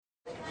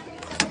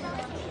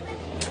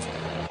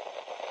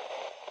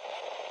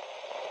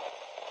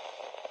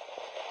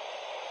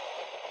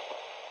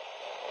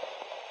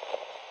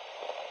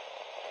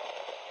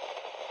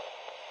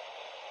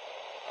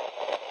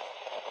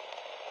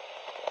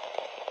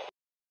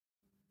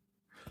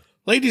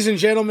Ladies and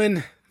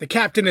gentlemen, the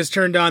captain has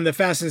turned on the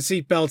fasten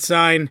seatbelt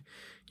sign.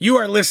 You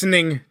are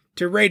listening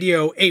to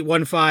Radio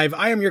 815.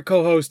 I am your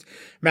co-host,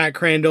 Matt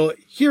Crandall,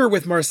 here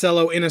with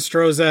Marcelo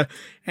Inostroza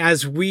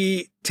as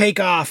we take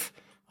off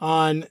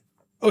on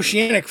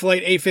Oceanic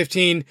Flight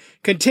 815,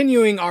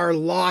 continuing our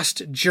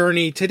Lost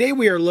journey. Today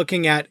we are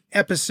looking at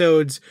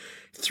episodes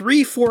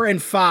 3, 4,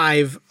 and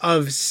 5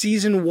 of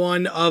Season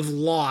 1 of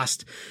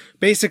Lost.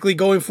 Basically,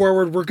 going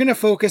forward, we're going to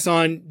focus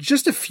on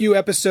just a few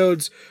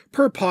episodes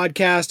per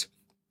podcast,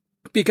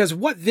 because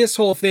what this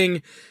whole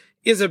thing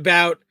is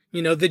about, the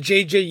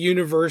JJ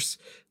universe,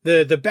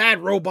 the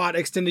Bad Robot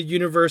extended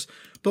universe.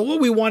 But what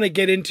we want to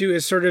get into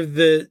is sort of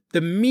the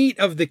meat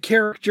of the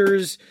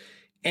characters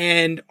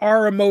and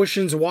our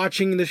emotions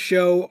watching the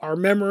show, our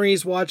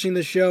memories watching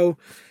the show,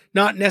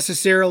 not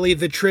necessarily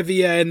the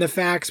trivia and the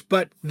facts,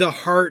 but the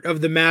heart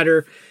of the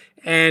matter.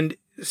 And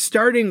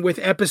starting with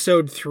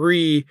episode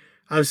 3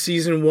 of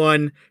season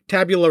 1,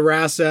 Tabula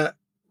Rasa,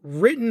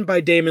 written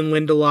by Damon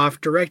Lindelof,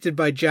 directed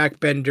by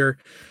Jack Bender.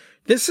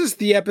 This is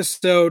the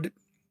episode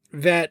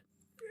that,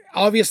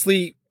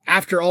 obviously,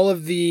 after all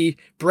of the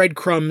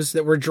breadcrumbs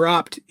that were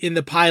dropped in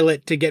the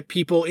pilot to get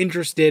people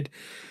interested,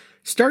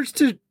 starts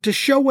to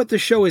show what the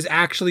show is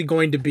actually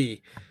going to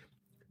be.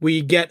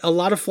 We get a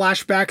lot of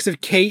flashbacks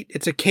of Kate.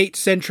 It's a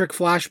Kate-centric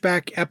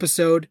flashback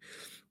episode,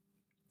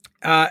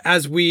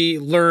 as we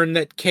learn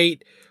that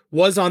Kate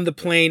was on the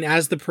plane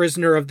as the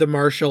prisoner of the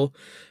Marshal,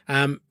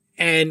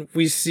 and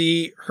we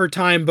see her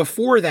time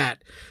before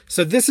that.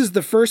 So this is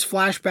the first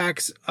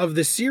flashbacks of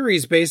the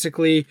series,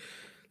 basically,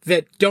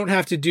 that don't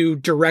have to do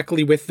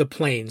directly with the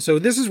plane. So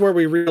this is where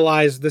we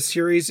realize the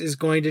series is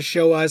going to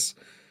show us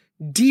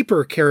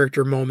deeper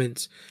character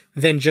moments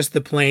than just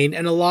the plane,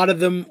 and a lot of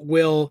them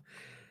will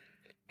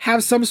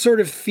have some sort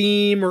of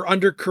theme or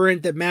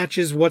undercurrent that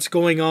matches what's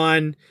going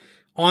on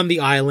the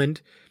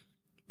island.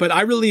 But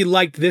I really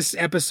liked this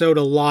episode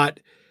a lot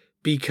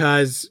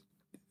because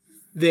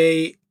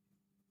they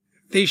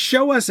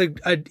show us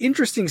an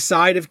interesting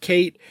side of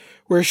Kate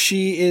where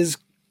she is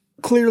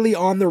clearly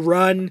on the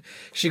run.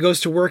 She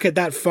goes to work at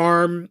that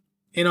farm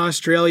in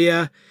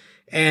Australia,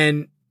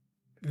 and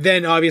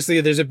then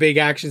obviously there's a big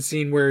action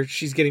scene where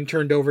she's getting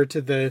turned over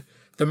to the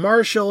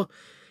Marshal.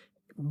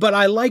 But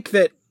I like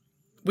that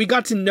we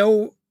got to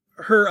know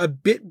her a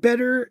bit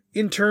better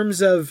in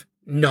terms of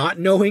not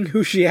knowing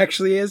who she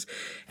actually is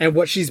and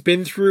what she's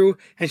been through.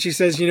 And she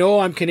says,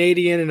 I'm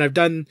Canadian and I've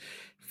done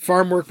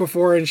farm work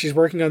before, and she's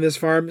working on this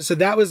farm. So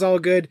that was all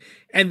good.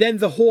 And then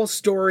the whole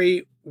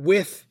story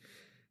with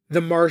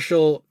the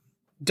Marshal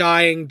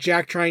dying,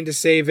 Jack trying to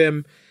save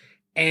him,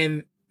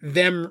 and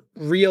them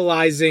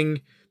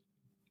realizing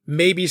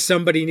maybe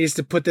somebody needs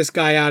to put this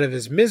guy out of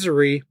his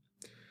misery.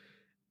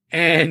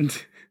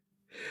 And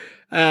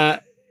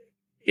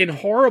in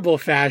horrible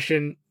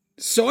fashion,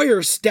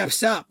 Sawyer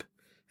steps up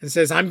and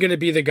says, I'm going to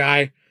be the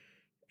guy.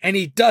 And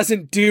he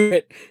doesn't do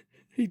it.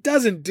 He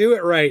doesn't do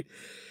it right.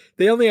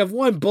 They only have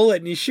one bullet,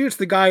 and he shoots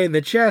the guy in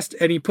the chest,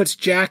 and he puts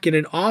Jack in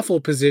an awful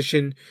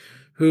position,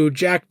 who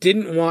Jack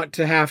didn't want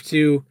to have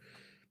to,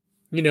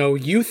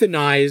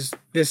 euthanize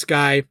this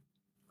guy,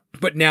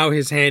 but now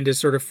his hand is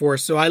sort of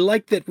forced. So I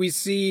like that we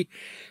see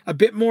a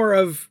bit more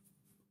of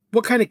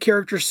what kind of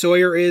character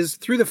Sawyer is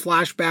through the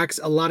flashbacks,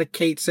 a lot of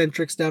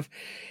Kate-centric stuff,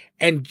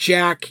 and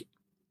Jack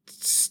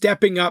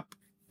stepping up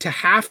to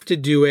have to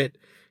do it,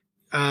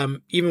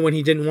 even when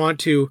he didn't want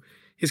to,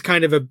 is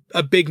kind of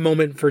a big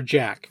moment for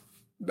Jack.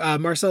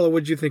 Marcelo, what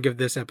did you think of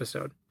this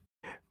episode?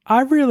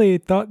 I really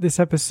thought this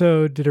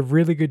episode did a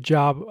really good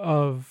job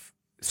of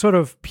sort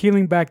of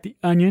peeling back the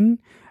onion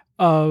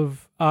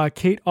of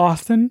Kate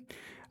Austen.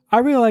 I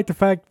really like the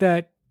fact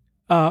that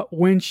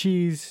when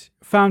she's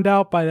found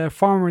out by that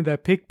farmer in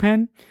that pig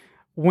pen,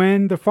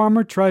 when the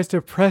farmer tries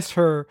to press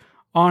her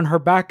on her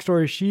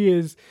backstory, she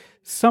is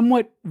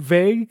somewhat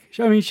vague.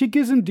 I mean, she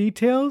gives him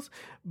details,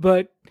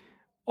 but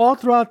all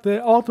throughout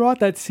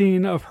that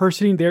scene of her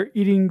sitting there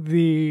eating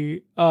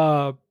the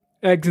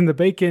eggs and the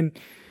bacon,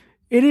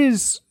 it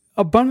is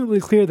abundantly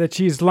clear that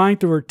she's lying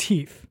through her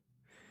teeth.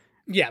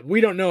 Yeah,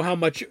 we don't know how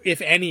much,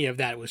 if any, of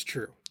that was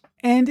true.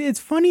 And it's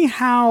funny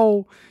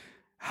how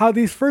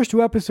these first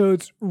 2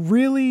 episodes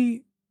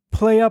really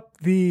play up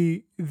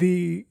the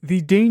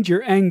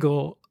danger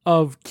angle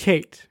of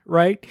Kate,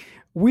 right?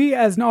 We,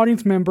 as an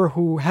audience member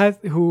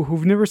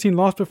who've never seen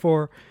Lost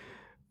before,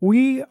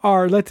 we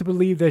are led to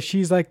believe that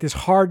she's like this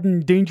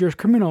hardened, dangerous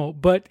criminal.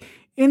 But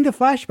in the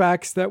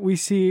flashbacks that we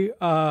see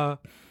of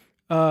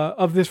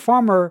this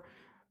farmer,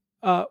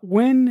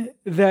 when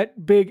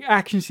that big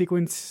action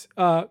sequence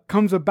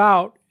comes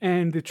about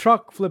and the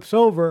truck flips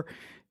over,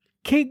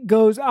 Kate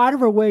goes out of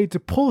her way to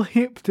pull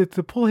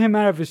him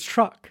out of his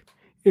truck.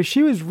 If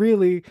she was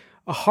really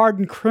a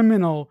hardened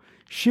criminal,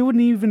 she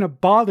wouldn't even have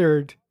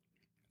bothered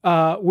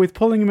with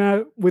pulling him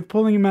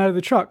out of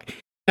the truck.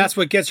 That's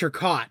what gets her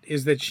caught,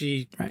 is that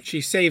she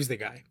saves the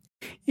guy.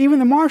 Even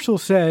the Marshal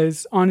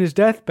says on his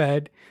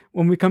deathbed,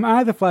 when we come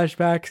out of the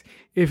flashbacks,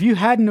 if you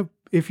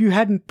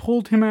hadn't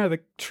pulled him out of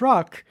the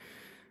truck,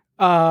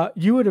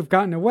 you would have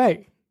gotten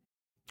away.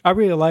 I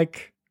really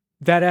like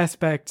that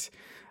aspect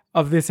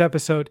of this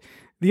episode.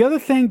 The other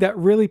thing that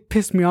really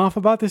pissed me off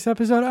about this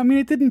episode, I mean,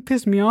 it didn't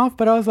piss me off,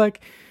 but I was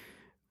like,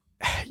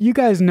 you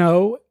guys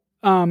know,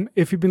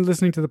 if you've been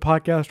listening to the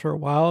podcast for a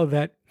while,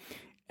 that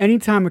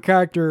anytime a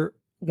character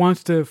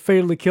wants to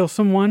fatally kill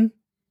someone,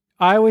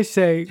 I always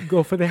say,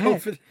 go for the head.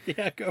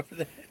 Go for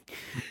the head.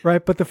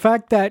 Right? But the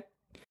fact that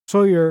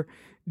Sawyer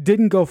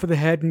didn't go for the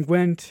head and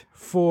went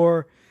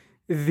for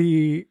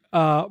the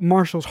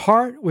Marshal's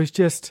heart was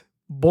just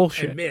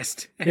bullshit. I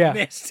missed.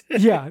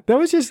 Yeah, that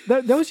was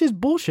just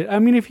bullshit. I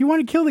mean, if you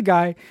want to kill the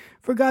guy,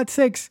 for God's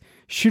sakes,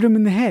 shoot him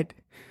in the head.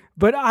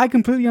 But I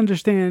completely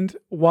understand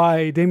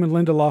why Damon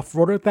Lindelof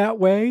wrote it that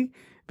way,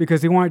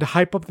 because he wanted to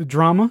hype up the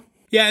drama.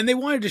 Yeah, and they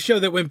wanted to show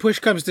that when push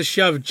comes to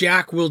shove,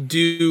 Jack will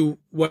do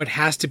what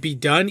has to be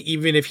done,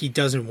 even if he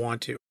doesn't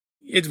want to.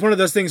 It's one of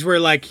those things where,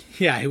 like,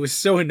 yeah, it was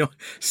so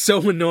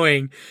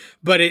annoying,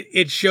 but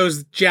it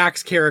shows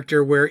Jack's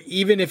character where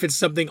even if it's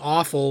something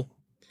awful,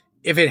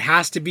 if it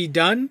has to be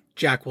done,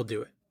 Jack will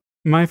do it.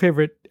 My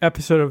favorite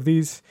episode of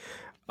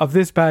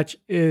this batch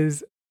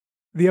is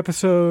the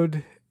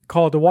episode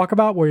called The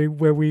Walkabout,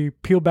 where we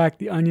peel back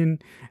the onion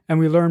and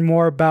we learn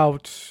more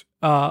about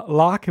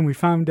Locke, and we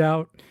found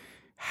out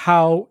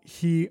how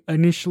he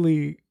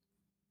initially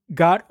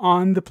got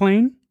on the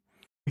plane.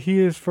 He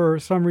is, for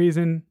some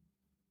reason,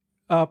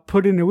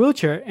 put in a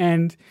wheelchair,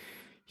 and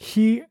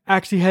he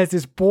actually has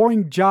this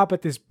boring job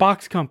at this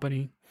box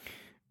company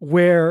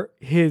where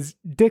his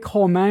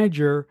dickhole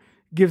manager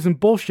gives him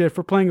bullshit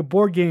for playing a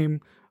board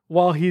game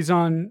while he's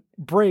on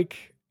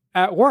break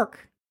at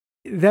work.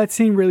 That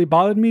scene really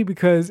bothered me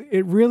because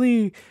it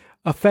really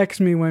affects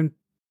me when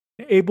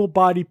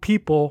able-bodied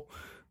people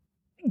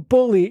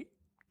bully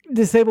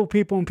disabled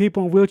people and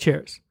people in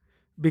wheelchairs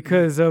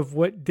because of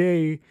what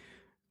they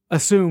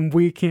assume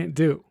we can't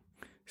do.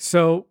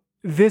 So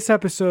this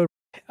episode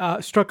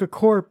struck a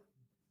chord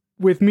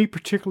with me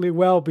particularly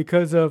well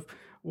because of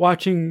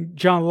watching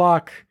John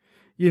Locke,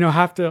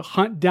 have to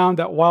hunt down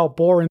that wild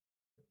boar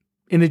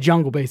in the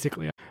jungle,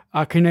 basically,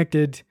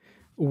 connected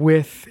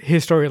with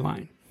his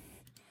storyline.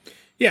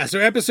 Yeah, so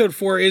episode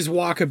 4 is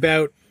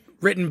Walkabout,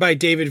 written by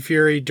David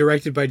Fury,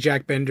 directed by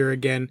Jack Bender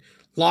again,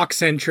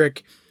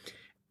 Locke-centric.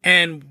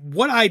 And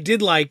what I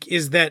did like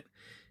is that,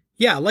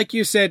 yeah, like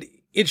you said,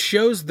 it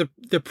shows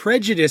the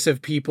prejudice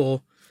of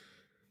people,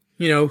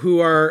 who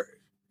are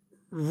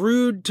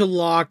rude to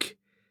Locke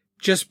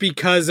just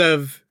because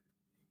of,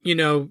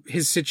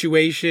 his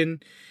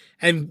situation.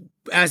 And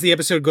as the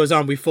episode goes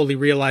on, we fully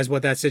realize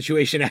what that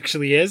situation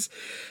actually is.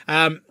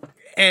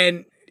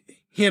 And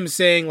him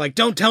saying, like,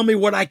 don't tell me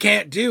what I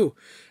can't do.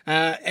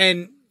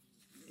 And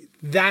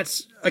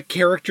that's a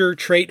character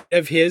trait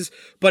of his,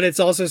 but it's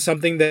also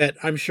something that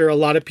I'm sure a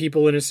lot of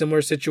people in a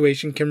similar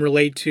situation can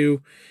relate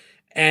to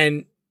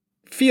and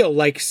feel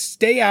like,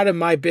 stay out of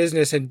my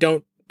business and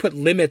don't put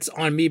limits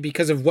on me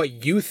because of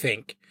what you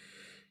think.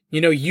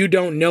 You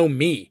don't know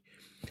me.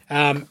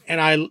 And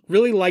I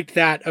really liked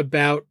that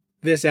about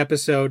this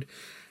episode,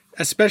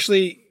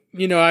 especially,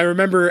 I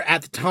remember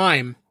at the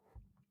time,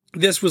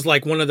 this was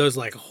like one of those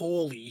like,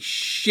 holy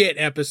shit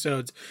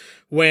episodes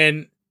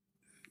when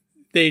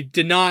they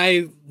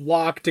deny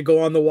Locke to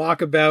go on the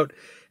walkabout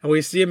and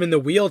we see him in the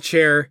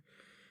wheelchair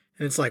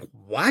and it's like,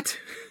 what?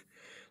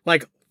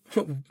 Like,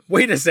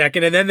 wait a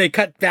second. And then they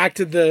cut back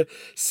to the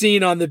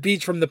scene on the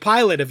beach from the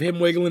pilot of him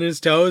wiggling his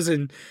toes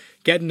and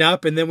getting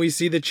up. And then we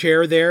see the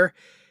chair there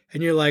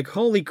and you're like,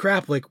 holy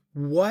crap. Like,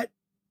 what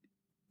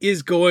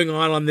is going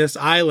on this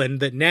island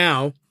that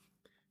now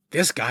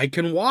this guy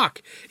can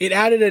walk? It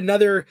added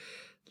another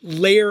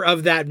layer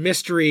of that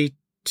mystery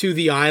to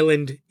the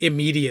island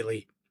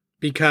immediately,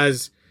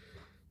 because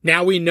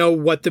now we know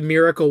what the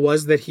miracle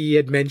was that he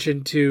had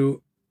mentioned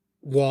to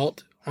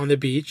Walt on the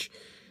beach.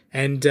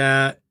 And,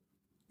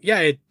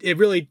 it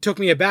really took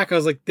me aback. I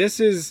was like, this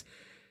is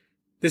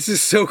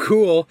so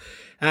cool.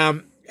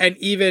 And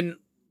even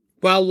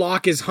while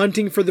Locke is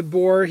hunting for the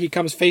boar, he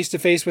comes face to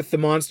face with the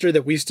monster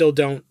that we still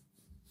don't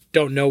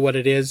know what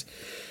it is.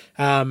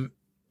 And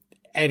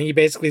he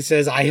basically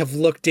says, I have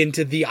looked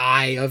into the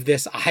eye of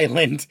this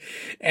island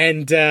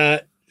and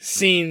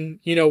seen,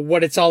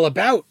 what it's all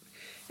about.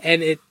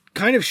 And it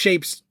kind of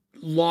shapes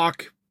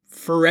Locke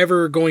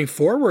forever going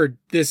forward.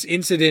 This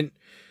incident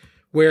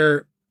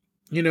where,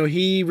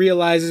 he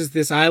realizes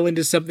this island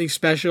is something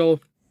special.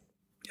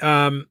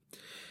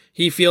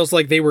 He feels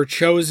like they were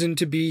chosen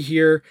to be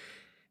here.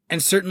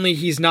 And certainly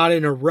he's not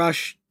in a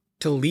rush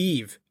to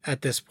leave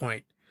at this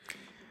point,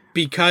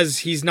 because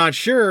he's not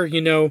sure,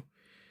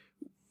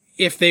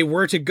 if they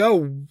were to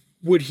go,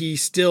 would he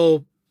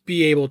still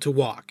be able to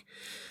walk?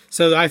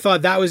 So I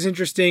thought that was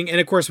interesting. And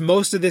of course,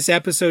 most of this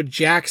episode,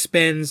 Jack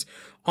spends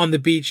on the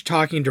beach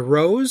talking to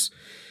Rose,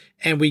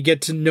 and we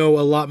get to know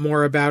a lot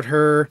more about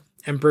her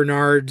and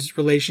Bernard's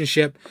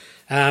relationship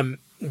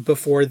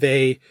before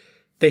they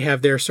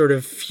have their sort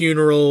of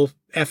funeral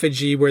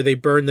effigy where they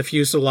burn the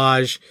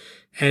fuselage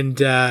and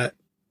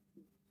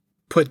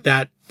put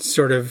that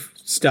sort of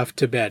stuff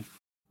to bed.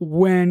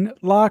 When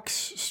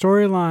Locke's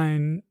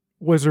storyline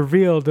was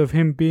revealed of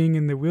him being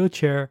in the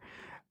wheelchair,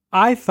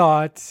 I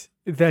thought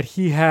that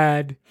he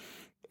had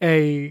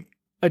a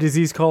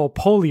disease called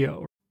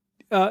polio.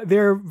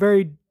 There are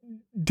very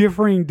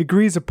differing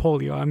degrees of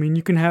polio. I mean,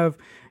 you can have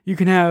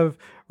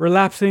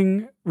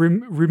relapsing,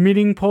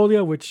 remitting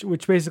polio,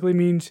 which basically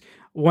means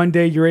one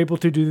day you're able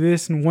to do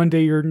this, and one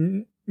day you're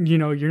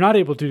not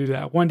able to do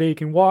that. One day you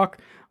can walk,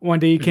 one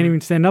day you can't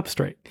even stand up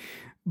straight.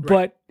 Right.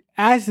 But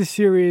as the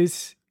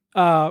series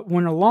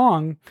went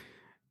along,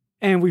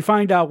 and we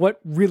find out what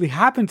really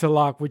happened to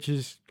Locke, which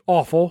is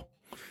awful,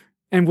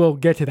 and we'll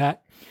get to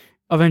that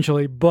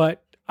eventually.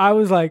 But I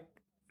was like,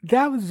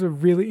 that was a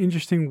really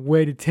interesting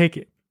way to take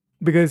it.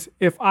 Because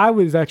if I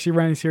was actually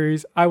writing a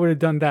series, I would have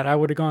done that. I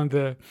would have gone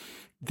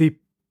the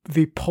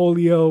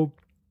polio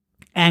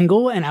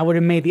angle, and I would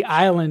have made the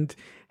island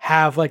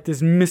have like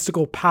this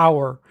mystical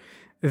power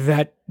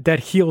that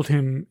healed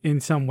him in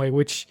some way,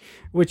 which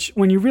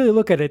when you really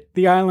look at it,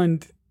 the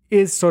island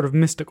is sort of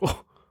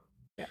mystical.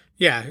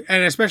 Yeah,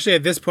 and especially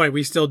at this point,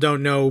 we still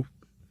don't know,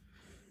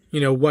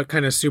 what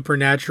kind of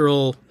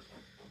supernatural,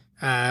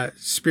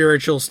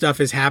 spiritual stuff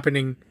is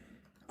happening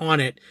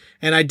on it.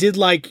 And I did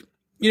like,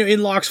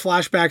 in Locke's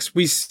flashbacks,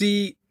 we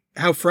see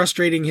how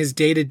frustrating his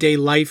day-to-day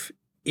life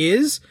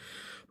is,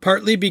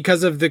 partly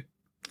because of the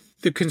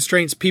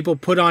constraints people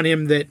put on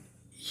him that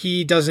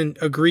he doesn't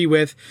agree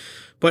with,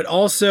 but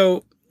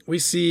also we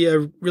see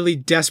a really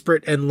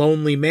desperate and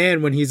lonely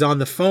man when he's on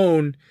the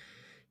phone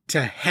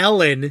to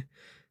Helen,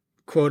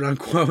 quote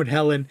unquote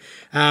Helen.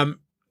 And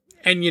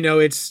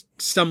it's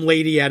some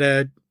lady at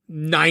a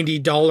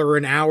 $90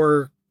 an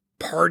hour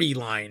party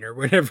line or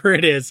whatever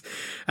it is.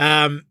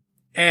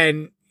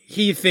 And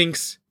he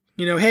thinks,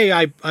 hey,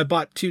 I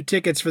bought 2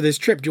 tickets for this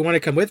trip. Do you want to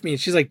come with me? And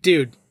she's like,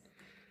 dude,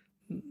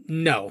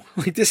 no,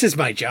 like, this is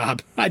my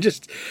job. I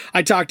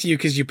talk to you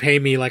because you pay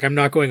me. Like, I'm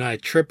not going on a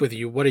trip with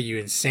you. What are you,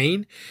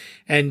 insane?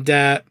 And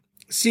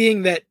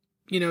seeing that,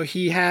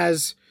 he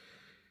has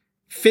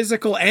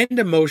physical and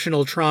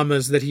emotional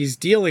traumas that he's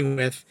dealing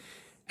with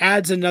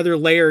adds another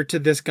layer to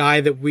this guy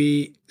that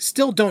we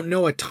still don't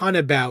know a ton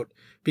about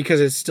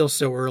because it's still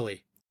so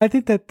early. I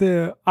think that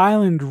the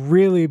island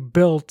really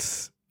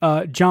built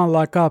John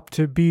Locke up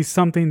to be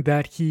something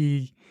that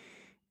he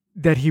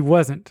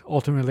wasn't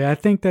ultimately. I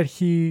think that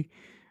he,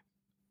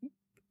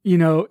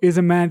 is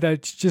a man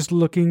that's just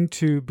looking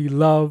to be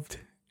loved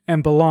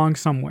and belong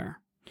somewhere.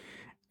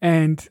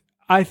 And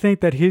I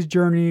think that his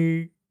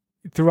journey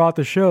throughout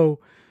the show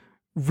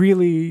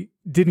really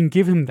didn't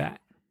give him that.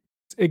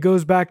 It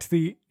goes back to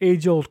the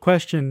age-old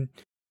question,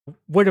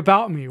 what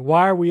about me?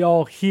 Why are we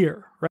all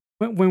here?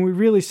 Right? When we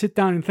really sit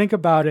down and think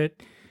about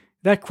it,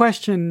 that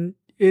question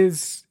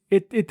is,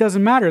 it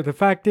doesn't matter. The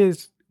fact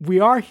is, we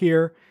are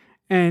here,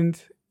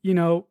 and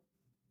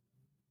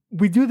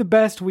we do the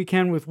best we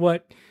can with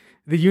what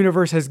the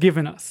universe has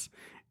given us.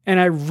 And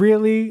I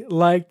really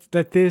liked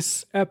that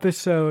this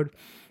episode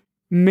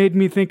made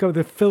me think of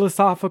the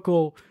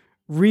philosophical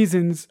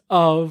reasons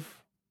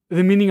of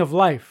the meaning of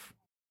life.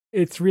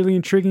 It's really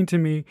intriguing to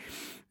me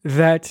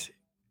that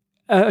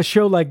a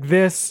show like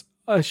this,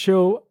 a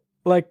show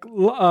like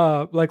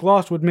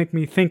Lost would make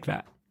me think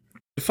that.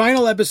 The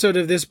final episode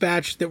of this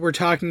batch that we're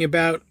talking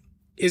about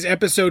is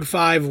episode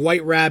 5,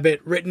 White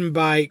Rabbit, written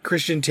by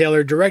Christian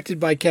Taylor, directed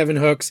by Kevin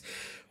Hooks,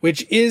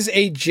 which is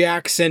a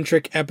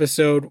Jack-centric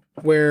episode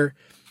where,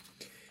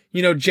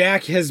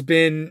 Jack has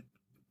been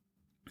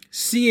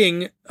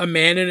seeing a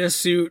man in a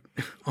suit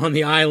on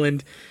the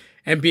island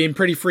and being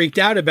pretty freaked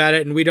out about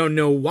it, and we don't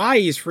know why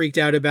he's freaked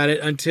out about it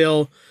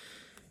until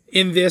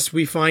in this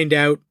we find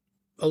out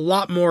a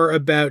lot more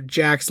about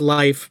Jack's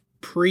life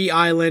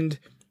pre-island,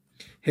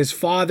 his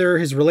father,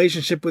 his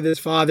relationship with his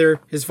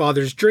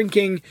father's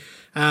drinking,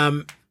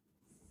 the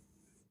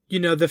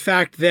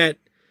fact that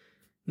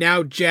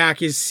now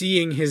Jack is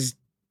seeing his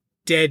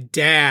dead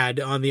dad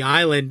on the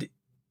island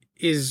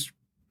is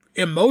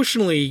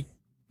emotionally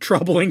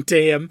troubling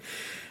to him.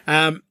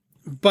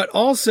 But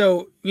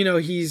also,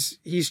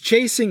 he's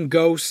chasing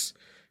ghosts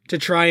to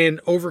try and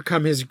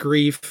overcome his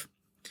grief,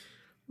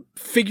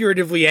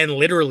 figuratively and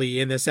literally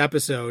in this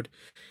episode.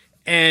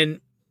 And,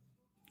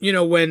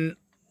 when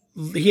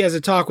he has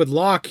a talk with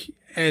Locke,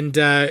 and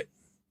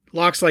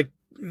Locke's like,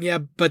 yeah,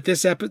 but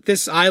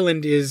this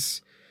island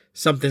is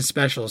something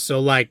special. So,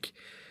 like,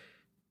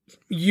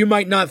 you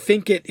might not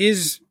think it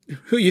is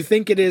who you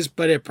think it is,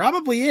 but it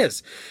probably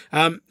is.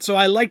 So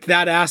I liked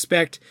that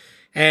aspect,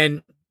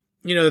 and,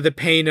 the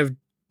pain of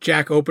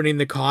Jack opening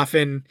the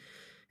coffin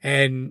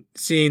and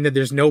seeing that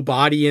there's no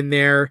body in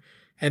there,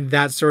 and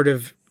that sort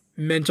of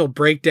mental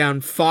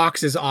breakdown.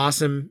 Fox is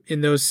awesome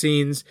in those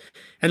scenes,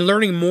 and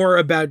learning more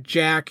about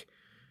Jack,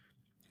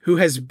 who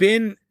has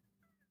been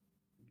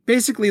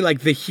basically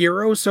like the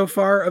hero so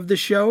far of the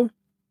show,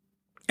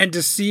 and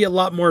to see a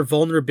lot more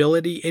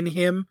vulnerability in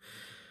him,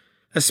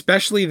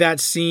 especially that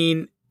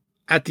scene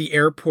at the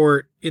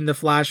airport in the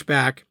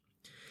flashback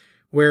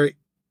where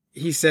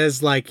he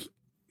says, like,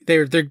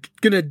 they're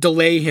going to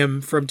delay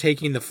him from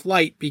taking the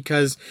flight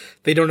because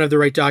they don't have the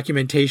right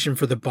documentation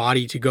for the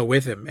body to go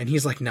with him. And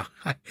he's like, no,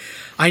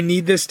 I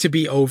need this to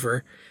be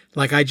over.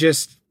 Like,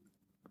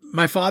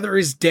 my father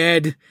is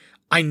dead.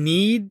 I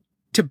need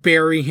to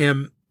bury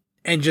him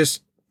and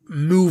just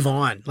move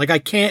on. Like, I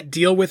can't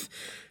deal with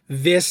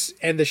this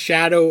and the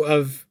shadow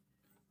of,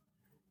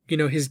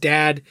 his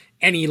dad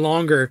any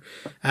longer,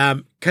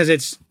 because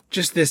it's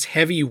just this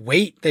heavy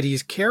weight that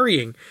he's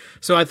carrying.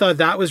 So I thought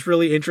that was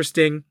really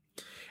interesting.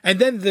 And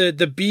then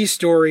the B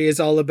story is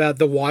all about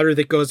the water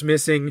that goes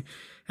missing,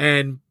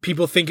 and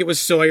people think it was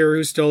Sawyer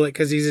who stole it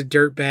because he's a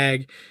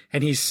dirtbag,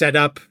 and he set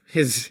up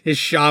his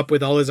shop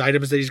with all his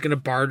items that he's going to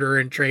barter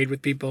and trade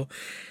with people.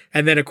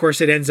 And then, of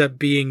course, it ends up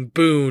being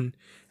Boone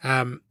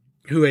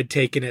who had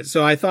taken it.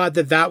 So I thought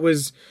that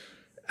was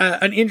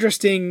an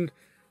interesting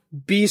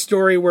B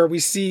story where we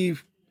see,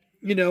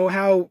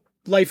 how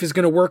life is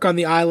going to work on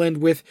the island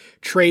with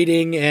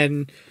trading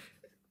and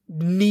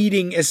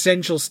needing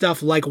essential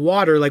stuff like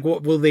water. Like,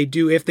 what will they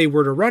do if they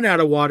were to run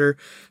out of water?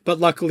 But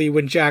luckily,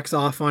 when Jack's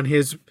off on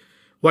his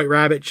white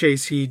rabbit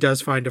chase, he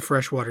does find a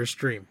freshwater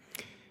stream.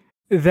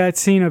 That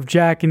scene of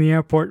Jack in the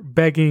airport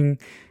begging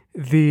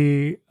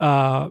the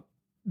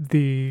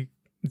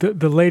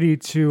lady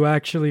to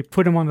actually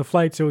put him on the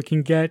flight so he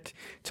can get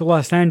to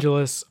Los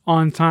Angeles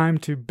on time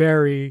to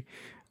bury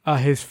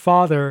his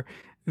father.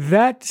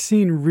 That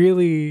scene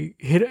really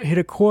hit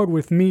a chord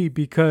with me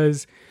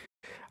because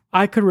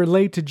I could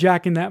relate to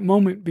Jack in that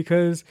moment,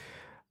 because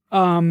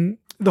the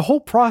whole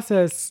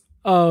process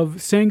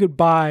of saying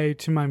goodbye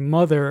to my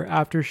mother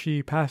after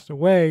she passed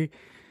away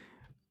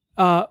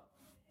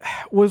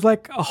was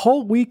like a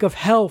whole week of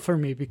hell for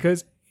me,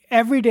 because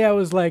every day I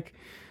was like,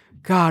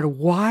 God,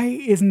 why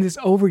isn't this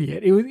over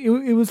yet? It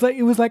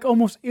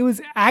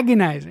was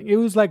agonizing. It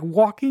was like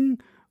walking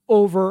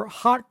over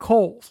hot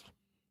coals.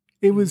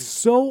 It was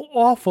so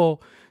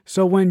awful.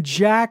 So when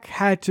Jack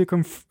had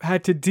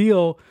to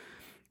deal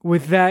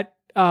with that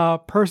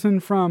person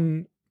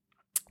from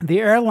the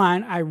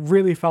airline, I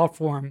really felt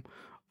for him.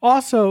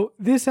 Also,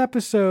 this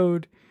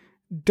episode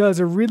does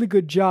a really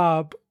good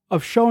job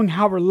of showing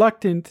how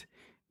reluctant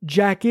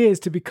Jack is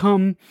to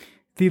become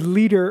the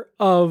leader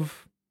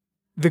of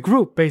the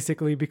group,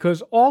 basically,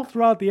 because all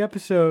throughout the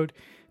episode,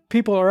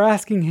 people are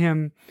asking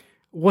him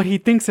what he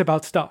thinks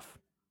about stuff,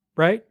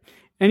 right?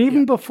 And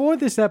even before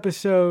this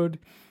episode,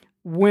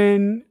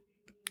 when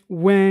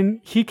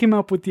he came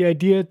up with the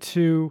idea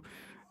to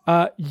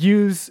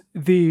use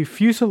the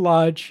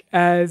fuselage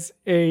as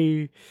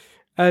a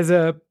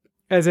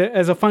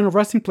final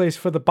resting place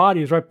for the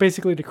bodies, right?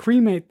 Basically to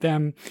cremate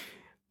them.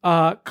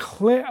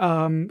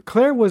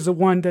 Claire was the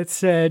one that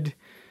said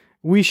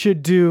we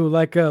should do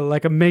like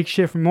a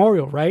makeshift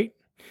memorial, right?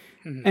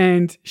 Mm-hmm.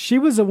 And she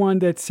was the one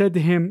that said to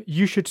him,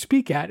 "You should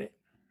speak at it,"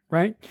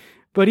 right?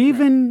 But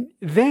even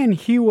then,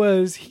 he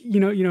was,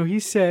 he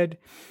said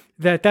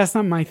that that's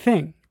not my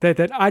thing.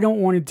 That I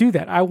don't want to do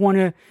that. I want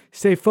to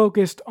stay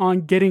focused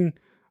on getting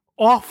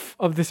off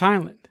of this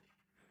island,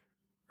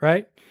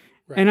 right?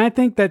 And I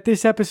think that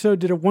this episode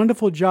did a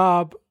wonderful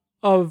job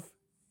of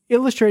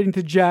illustrating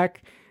to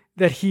Jack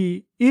that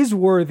he is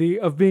worthy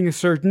of being a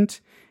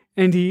sergeant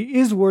and he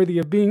is worthy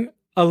of being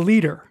a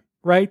leader,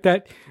 right?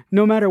 That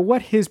no matter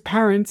what his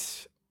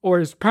parents or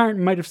his parent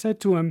might have said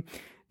to him,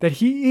 that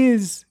he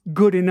is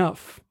good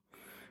enough.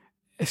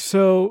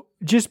 So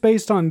just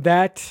based on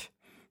that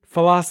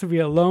philosophy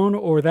alone,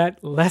 or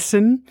that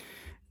lesson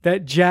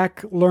that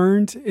Jack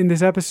learned in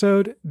this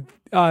episode,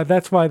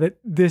 that's why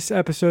this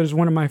episode is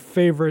one of my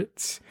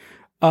favorites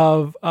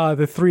of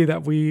the three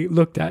that we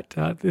looked at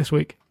this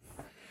week.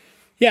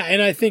 Yeah,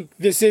 and I think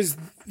this is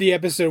the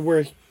episode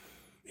where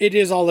it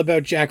is all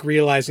about Jack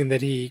realizing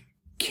that he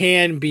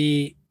can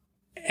be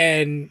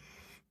and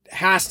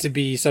has to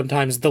be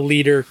sometimes the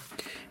leader,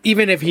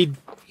 even if he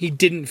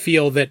didn't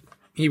feel that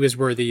he was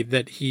worthy,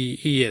 that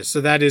he is. So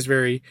that is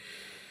very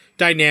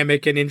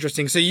dynamic and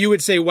interesting. So you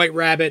would say White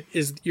Rabbit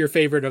is your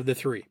favorite of the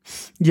three?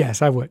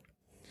 Yes, I would.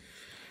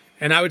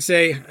 And I would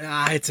say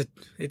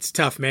it's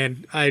tough,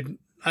 man. I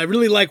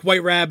really like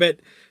White Rabbit,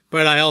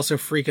 but I also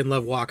freaking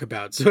love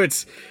Walkabout. So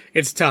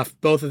it's tough.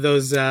 Both of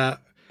those are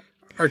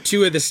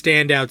two of the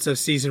standouts of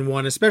season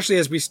one, especially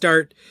as we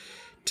start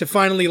to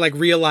finally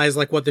realize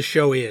what the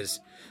show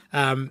is.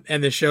 And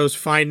the show's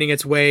finding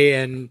its way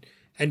and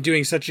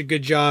doing such a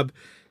good job,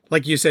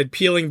 like you said,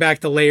 peeling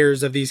back the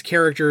layers of these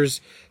characters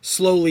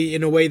slowly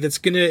in a way that's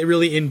going to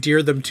really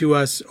endear them to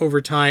us over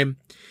time.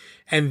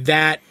 And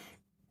that,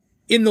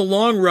 in the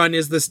long run,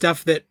 is the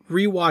stuff that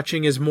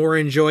rewatching is more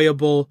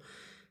enjoyable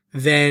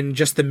than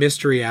just the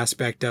mystery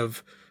aspect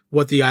of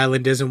what the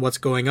island is and what's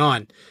going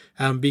on.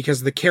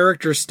 Because the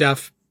character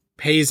stuff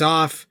pays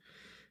off,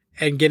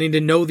 and getting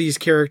to know these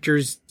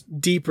characters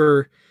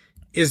deeper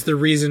is the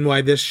reason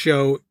why this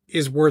show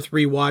is worth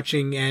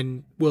rewatching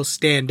and will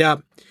stand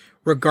up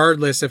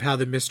regardless of how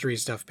the mystery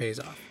stuff pays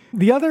off.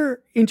 The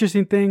other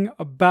interesting thing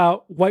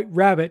about White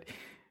Rabbit,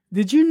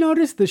 did you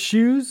notice the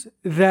shoes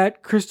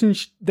that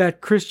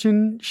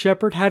Christian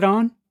Shepherd had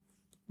on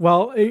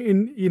while he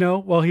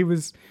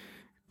was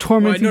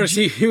tormenting? Well, I noticed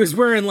he was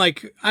wearing I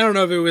don't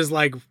know if it was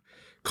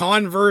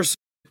Converse.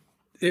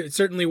 It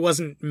certainly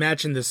wasn't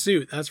matching the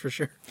suit, that's for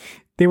sure.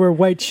 They were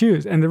white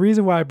shoes. And the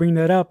reason why I bring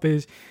that up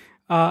is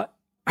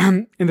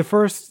in the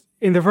first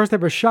in the first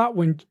ever shot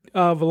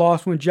of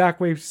Lost, when Jack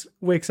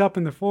wakes up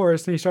in the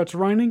forest and he starts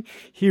running,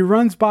 he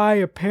runs by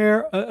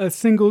a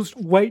single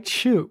white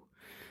shoe.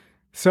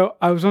 So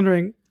I was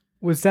wondering,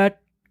 was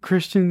that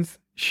Christian's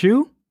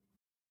shoe?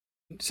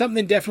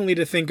 Something definitely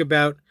to think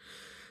about.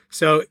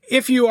 So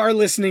if you are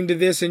listening to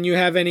this and you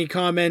have any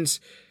comments,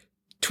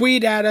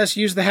 tweet at us,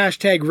 use the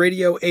hashtag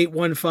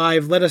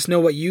radio815. Let us know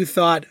what you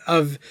thought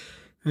of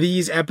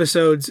these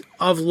episodes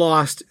of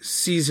Lost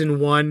Season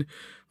 1.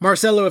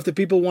 Marcelo, if the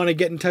people want to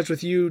get in touch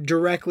with you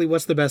directly,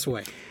 what's the best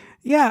way?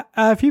 Yeah,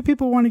 if you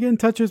people want to get in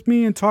touch with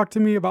me and talk to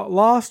me about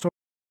Lost,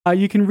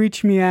 you can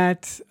reach me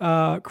at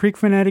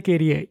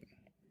CreekFanatic88.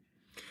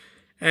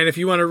 And if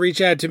you want to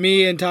reach out to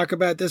me and talk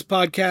about this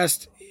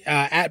podcast,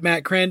 at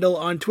Matt Crandall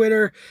on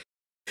Twitter.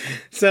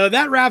 So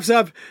that wraps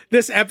up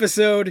this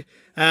episode.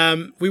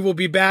 We will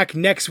be back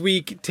next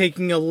week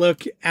taking a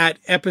look at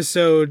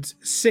episodes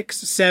 6,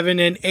 7,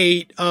 and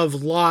 8 of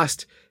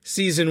Lost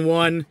Season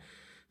 1.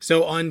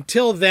 So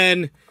until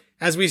then,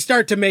 as we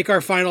start to make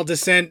our final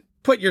descent,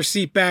 put your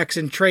seatbacks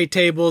and tray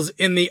tables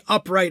in the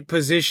upright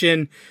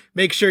position.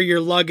 Make sure your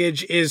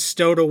luggage is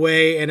stowed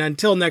away. And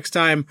until next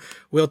time,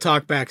 we'll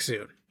talk back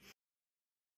soon.